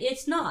 that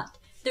it's not.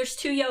 There's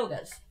two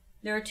yogas.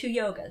 There are two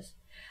yogas.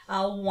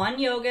 One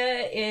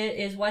yoga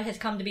is what has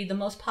come to be the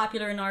most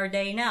popular in our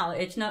day now.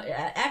 It's not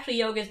actually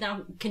yoga is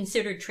now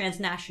considered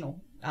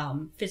transnational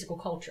physical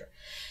culture,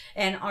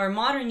 and our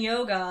modern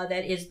yoga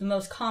that is the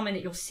most common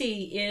that you'll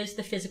see is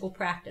the physical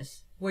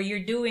practice where you're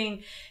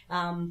doing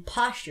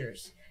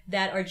postures.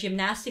 that are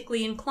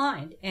gymnastically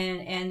inclined,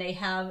 and they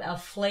have a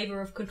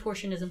flavor of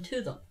contortionism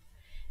to them.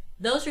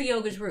 Those are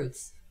yoga's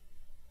roots.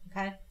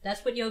 Okay?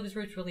 That's what yoga's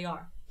roots really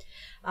are.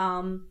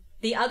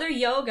 The other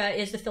yoga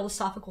is the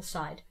philosophical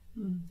side.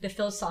 The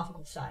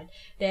philosophical side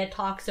that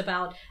talks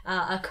about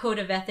a code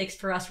of ethics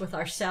for us with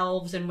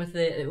ourselves and with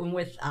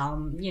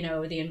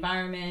the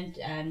environment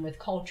and with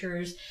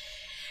cultures.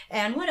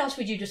 And what else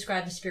would you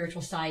describe the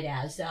spiritual side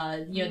as?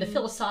 The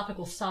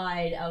philosophical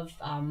side of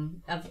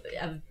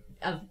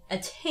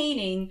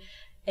attaining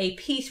a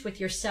peace with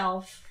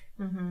yourself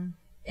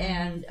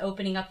and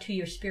opening up to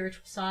your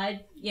spiritual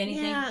side.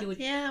 Anything you would?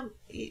 Yeah,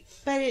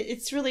 but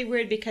it's really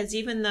weird because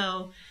even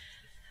though.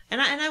 And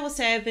I will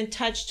say I've been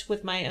touched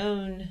with my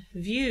own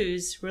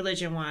views,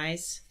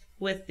 religion-wise,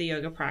 with the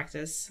yoga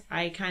practice.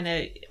 I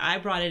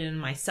brought it in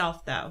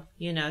myself, though,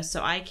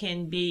 so I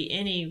can be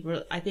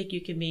I think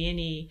you can be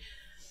any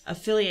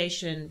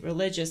affiliation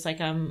religious, like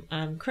I'm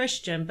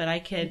Christian, but I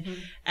could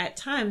at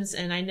times,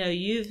 and I know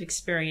you've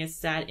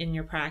experienced that in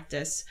your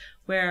practice,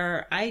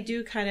 where I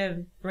do kind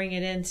of bring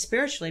it in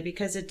spiritually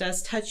because it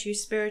does touch you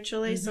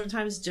spiritually.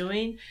 Sometimes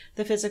doing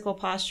the physical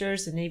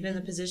postures and even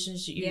the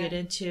positions you get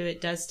into, it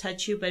does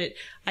touch you, but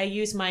I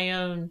use my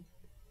own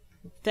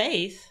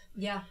faith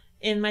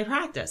in my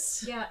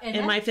practice,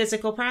 in my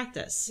physical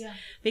practice. Yeah.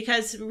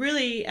 Because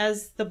really,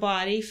 as the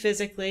body,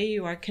 physically,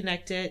 you are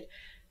connected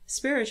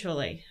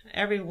spiritually.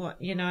 Everyone,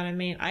 you know what I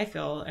mean? I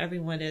feel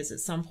everyone is at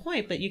some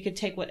point, but you could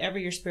take whatever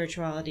your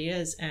spirituality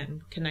is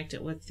and connect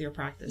it with your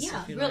practice.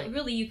 Yeah, if you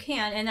really you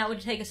can. And that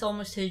would take us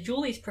almost to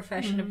Julie's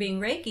profession of being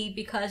Reiki,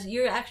 because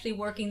you're actually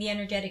working the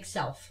energetic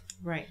self.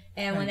 Right.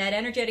 And when that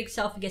energetic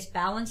self gets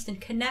balanced and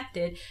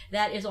connected,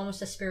 that is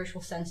almost a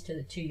spiritual sense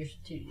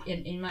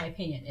in my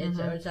opinion.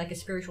 It's like a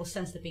spiritual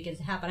sense that begins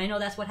to happen. I know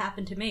that's what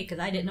happened to me because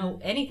I didn't know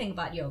anything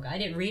about yoga. I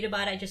didn't read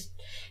about it. I just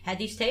had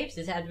these tapes.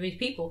 Just had these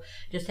people.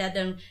 Just had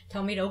them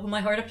tell me to open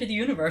my heart up to the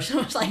universe.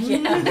 And I was like,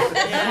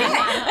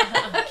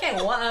 okay,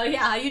 well,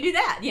 how you do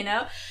that,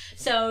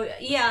 So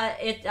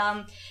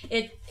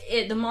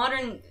the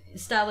modern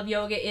style of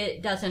yoga,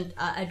 it doesn't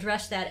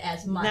address that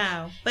as much.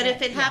 No, but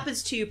if it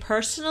happens to you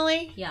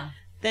personally,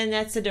 then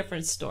that's a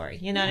different story.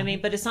 You know what I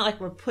mean? But it's not like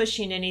we're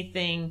pushing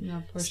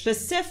anything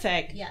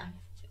specific. Yeah.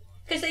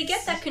 Because they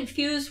get that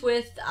confused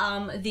with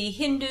the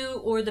Hindu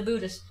or the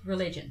Buddhist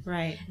religion.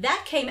 Right.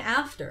 That came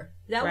after.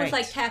 That was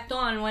like tacked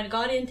on when it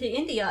got into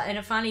India, and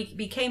it finally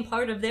became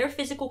part of their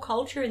physical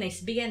culture, and they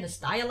began to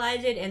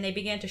stylize it, and they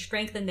began to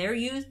strengthen their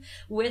youth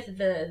with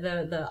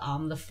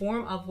the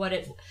form of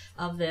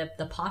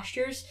the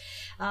postures.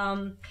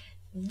 Then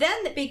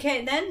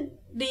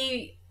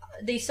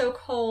the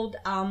so-called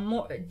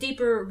more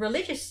deeper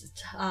religious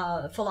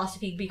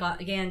philosophy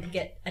began to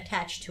get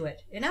attached to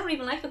it. And I don't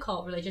even like to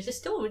call it religious. It's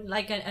still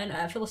like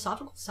a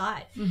philosophical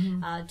side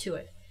to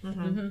it.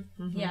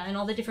 Yeah, and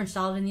all the different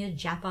styles in the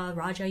Japa,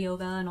 Raja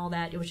Yoga, and all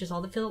that, which is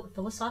all the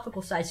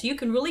philosophical side. So you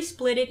can really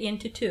split it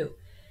into two.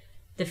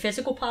 The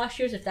physical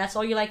postures, if that's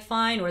all you like,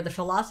 fine. Or the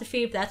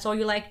philosophy, if that's all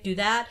you like, do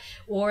that.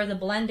 Or the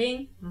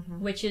blending,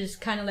 which is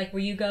kind of like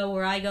where you go,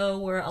 where I go,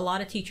 where a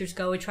lot of teachers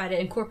go, and try to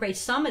incorporate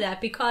some of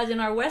that. Because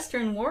in our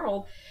Western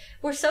world,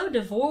 we're so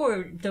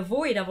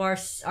devoid of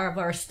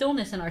our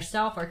stillness and our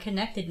self, our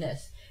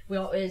connectedness. We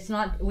always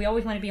want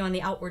to be on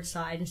the outward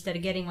side instead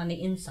of getting on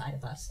the inside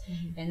of us.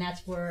 And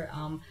that's where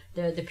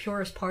the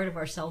purest part of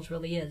ourselves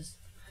really is.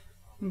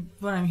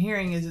 What I'm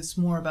hearing is it's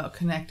more about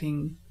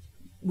connecting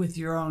with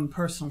your own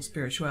personal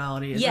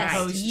spirituality as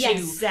opposed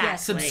to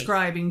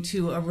subscribing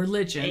to a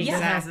religion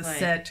that has a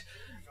set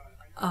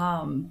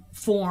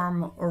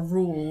form or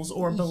rules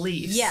or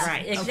beliefs. Yeah,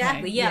 right.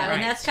 Exactly. Okay. Yeah,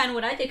 and that's kind of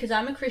what I did because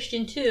I'm a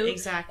Christian too.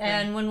 Exactly.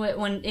 And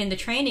when in the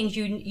trainings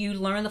you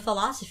learn the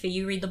philosophy,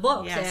 you read the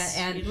books,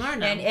 and you learn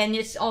them. And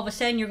it's all of a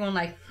sudden you're going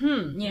like,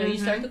 you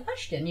start to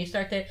question. You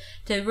start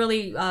to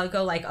really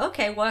go like,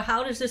 okay, well,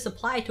 how does this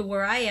apply to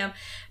where I am?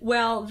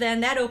 Well,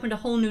 then that opened a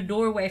whole new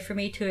doorway for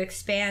me to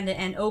expand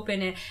and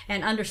open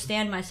and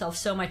understand myself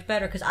so much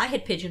better because I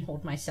had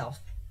pigeonholed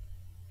myself.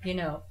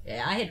 I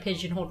had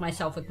pigeonholed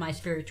myself with my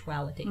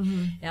spirituality.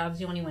 I was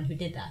the only one who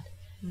did that,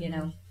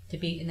 to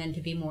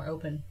be more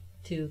open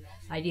to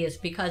ideas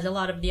because a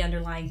lot of the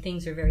underlying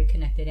things are very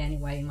connected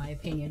anyway, in my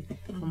opinion,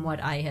 from what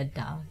I had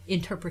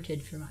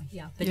interpreted for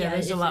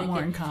there's a lot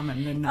more in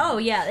common than that. Oh,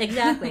 yeah,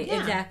 exactly,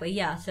 exactly,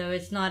 yeah. So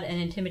it's not an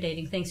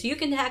intimidating thing. So you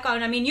can hack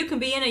on. I mean, you can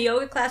be in a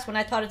yoga class. When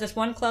I taught at this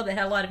one club that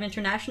had a lot of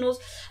internationals,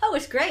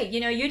 it's great.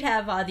 You'd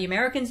have the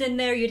Americans in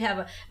there. You'd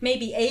have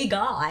maybe a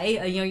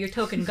guy, your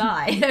token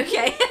guy,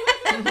 okay?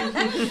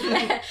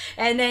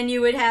 And then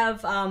you would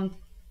have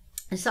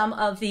some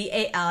of the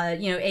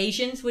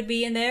Asians would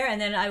be in there, and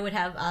then I would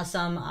have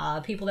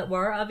some people that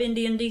were of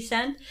Indian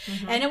descent,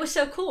 and it was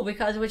so cool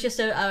because it was just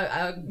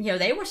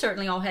they were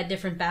certainly all had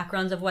different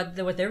backgrounds of what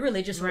their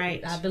religious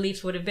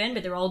beliefs would have been,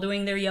 but they're all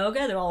doing their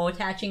yoga, they're all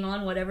attaching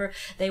on whatever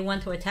they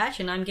want to attach,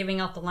 and I'm giving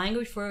out the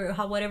language for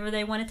whatever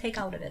they want to take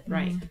out of it.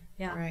 Right.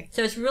 Yeah. Right.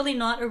 So it's really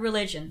not a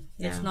religion.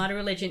 It's not a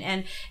religion,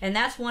 and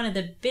that's one of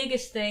the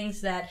biggest things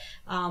that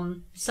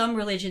some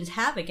religions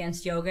have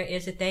against yoga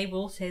is that they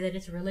will say that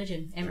it's a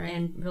religion, and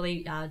and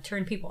really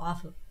turn people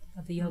off of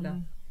the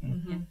yoga.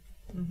 Mm-hmm. Yeah.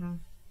 Mm-hmm.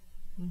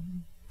 Mm-hmm.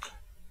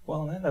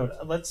 Well, on that note,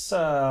 let's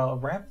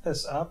wrap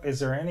this up. Is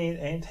there any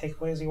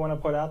takeaways you want to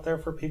put out there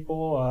for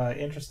people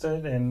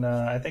interested? And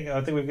I think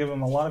we've given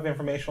them a lot of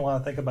information, a lot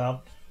to think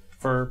about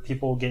for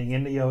people getting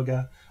into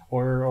yoga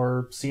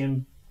or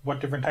seeing what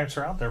different types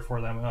are out there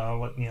for them.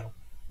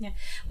 Yeah.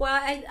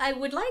 Well, I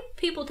would like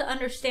people to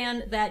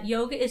understand that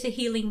yoga is a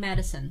healing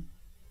medicine.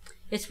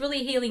 It's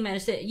really healing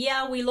medicine.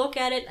 Yeah, we look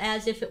at it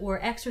as if it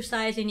were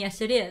exercise, and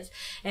yes, it is.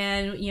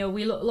 And,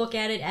 we look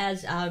at it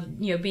as,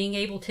 being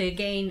able to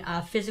gain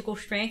physical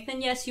strength,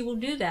 and yes, you will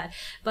do that.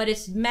 But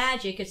it's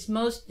magic.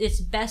 Its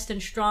best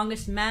and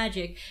strongest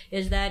magic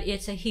is that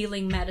it's a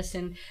healing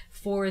medicine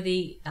for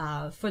the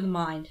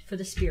mind, for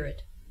the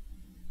spirit.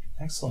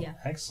 Excellent, Yeah.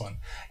 Excellent.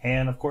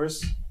 And of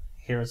course,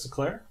 here at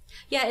Sinclair.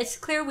 Yeah, it's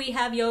clear we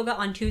have yoga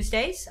on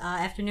Tuesdays,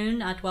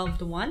 afternoon, 12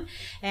 to 1.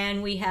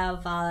 And we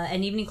have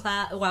an evening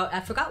class. Well,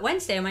 I forgot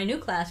Wednesday, my new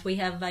class. We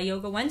have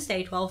yoga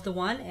Wednesday, 12 to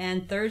 1,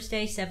 and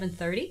Thursday,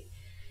 7:30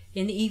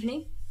 in the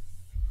evening.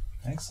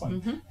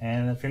 Excellent.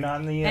 And if you're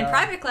not in the... And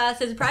private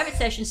classes, private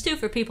sessions too,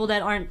 for people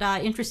that aren't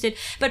interested.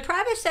 But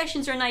private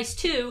sessions are nice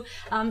too,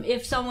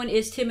 if someone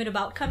is timid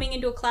about coming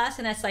into a class,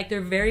 and that's like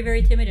they're very,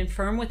 very timid and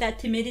firm with that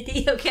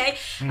timidity, okay?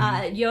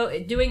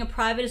 Doing a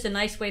private is a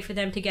nice way for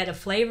them to get a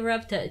flavor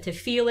of, to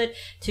feel it,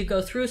 to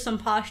go through some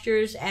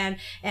postures and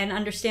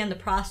understand the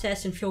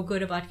process and feel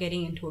good about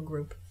getting into a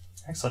group.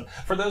 Excellent.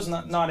 For those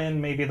not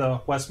in maybe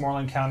the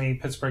Westmoreland County,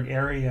 Pittsburgh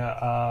area,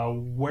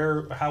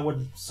 how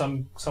would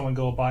someone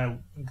go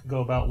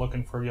about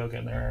looking for yoga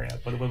in their area?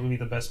 What would be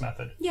the best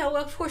method? Yeah,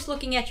 well, of course,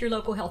 looking at your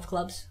local health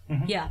clubs.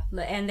 Yeah,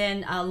 and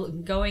then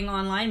going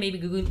online, maybe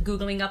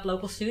Googling up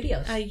local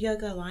studios.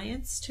 Yoga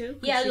Alliance too.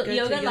 Yeah,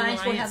 Yoga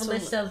Alliance will have a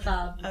list of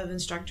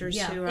instructors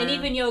who and are...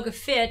 even Yoga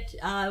Fit,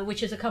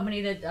 which is a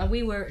company that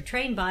we were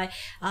trained by.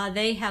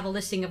 They have a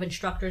listing of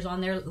instructors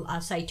on their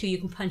site too. You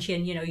can punch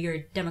in, your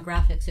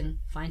demographics and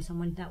find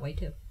someone that way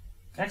too.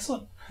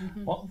 Excellent.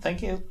 Well,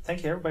 thank you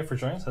everybody for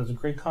joining us. That was a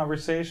great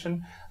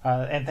conversation,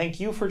 and thank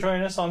you for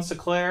joining us on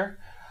Sinclair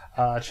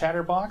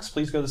Chatterbox.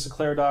 Please go to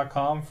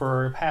sinclair.com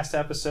for past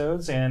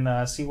episodes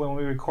and see when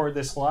we record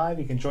this live.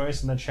 You can join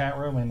us in the chat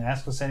room and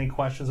ask us any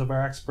questions of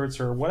our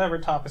experts or whatever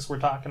topics we're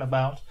talking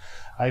about.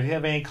 If you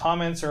have any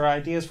comments or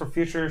ideas for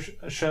future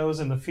shows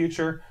in the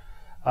future,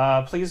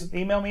 please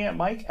email me at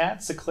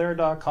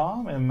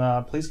mike@sinclair.com,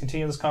 and please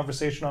continue this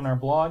conversation on our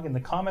blog in the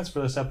comments for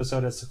this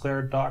episode at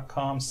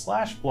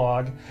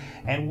sinclair.com/blog,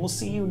 and we'll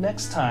see you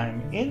next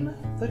time in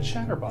the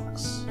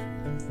Chatterbox.